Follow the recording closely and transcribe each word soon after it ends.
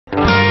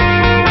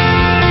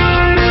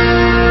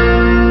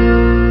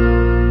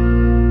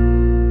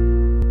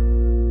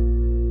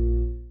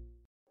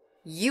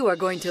You are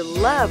going to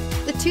love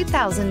the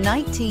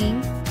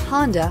 2019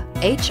 Honda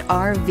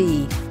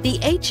HR-V.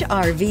 The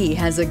HR-V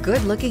has a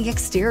good-looking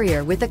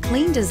exterior with a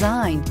clean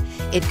design.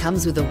 It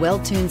comes with a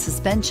well-tuned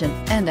suspension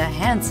and a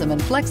handsome and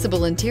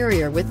flexible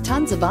interior with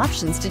tons of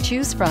options to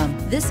choose from.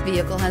 This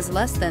vehicle has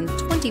less than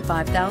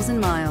 25,000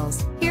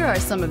 miles. Here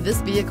are some of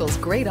this vehicle's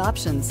great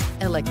options: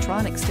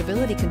 electronic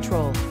stability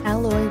control,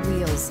 alloy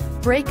wheels,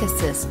 brake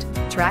assist,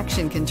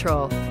 traction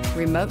control,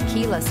 remote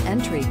keyless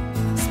entry,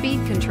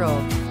 speed control,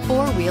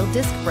 four-wheel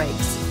disc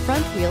brakes,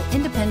 front-wheel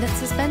independent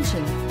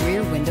suspension,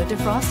 rear window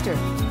defroster,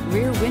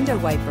 rear window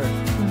wiper.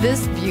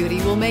 This beauty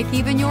will make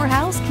even your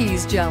house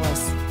keys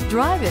jealous.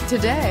 Drive it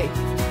today.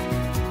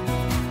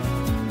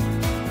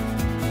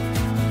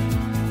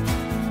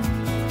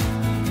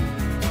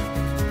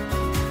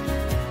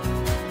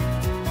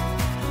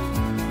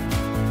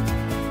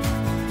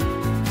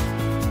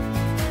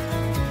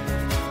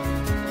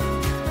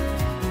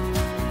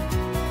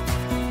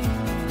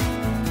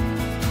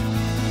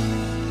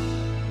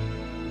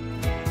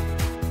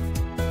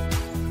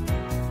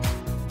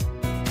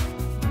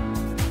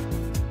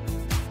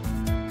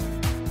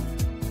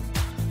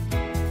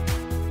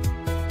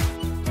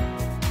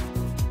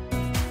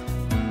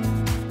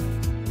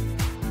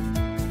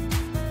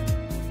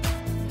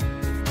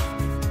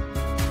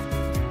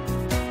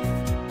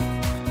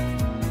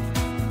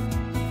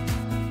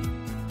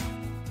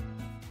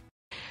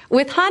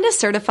 With Honda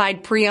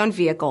certified pre-owned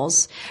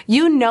vehicles,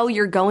 you know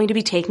you're going to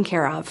be taken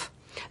care of.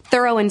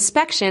 Thorough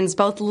inspections,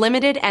 both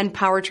limited and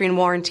powertrain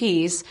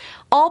warranties,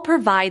 all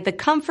provide the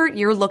comfort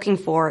you're looking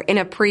for in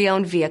a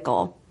pre-owned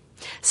vehicle.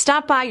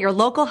 Stop by your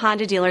local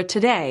Honda dealer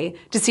today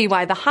to see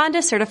why the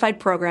Honda certified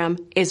program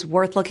is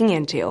worth looking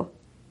into.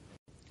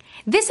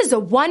 This is a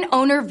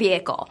one-owner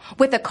vehicle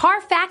with a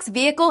Carfax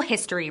Vehicle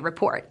History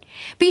Report.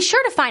 Be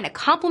sure to find a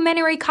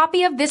complimentary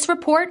copy of this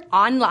report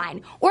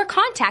online or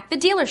contact the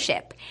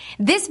dealership.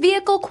 This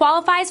vehicle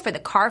qualifies for the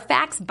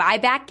Carfax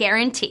Buyback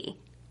Guarantee.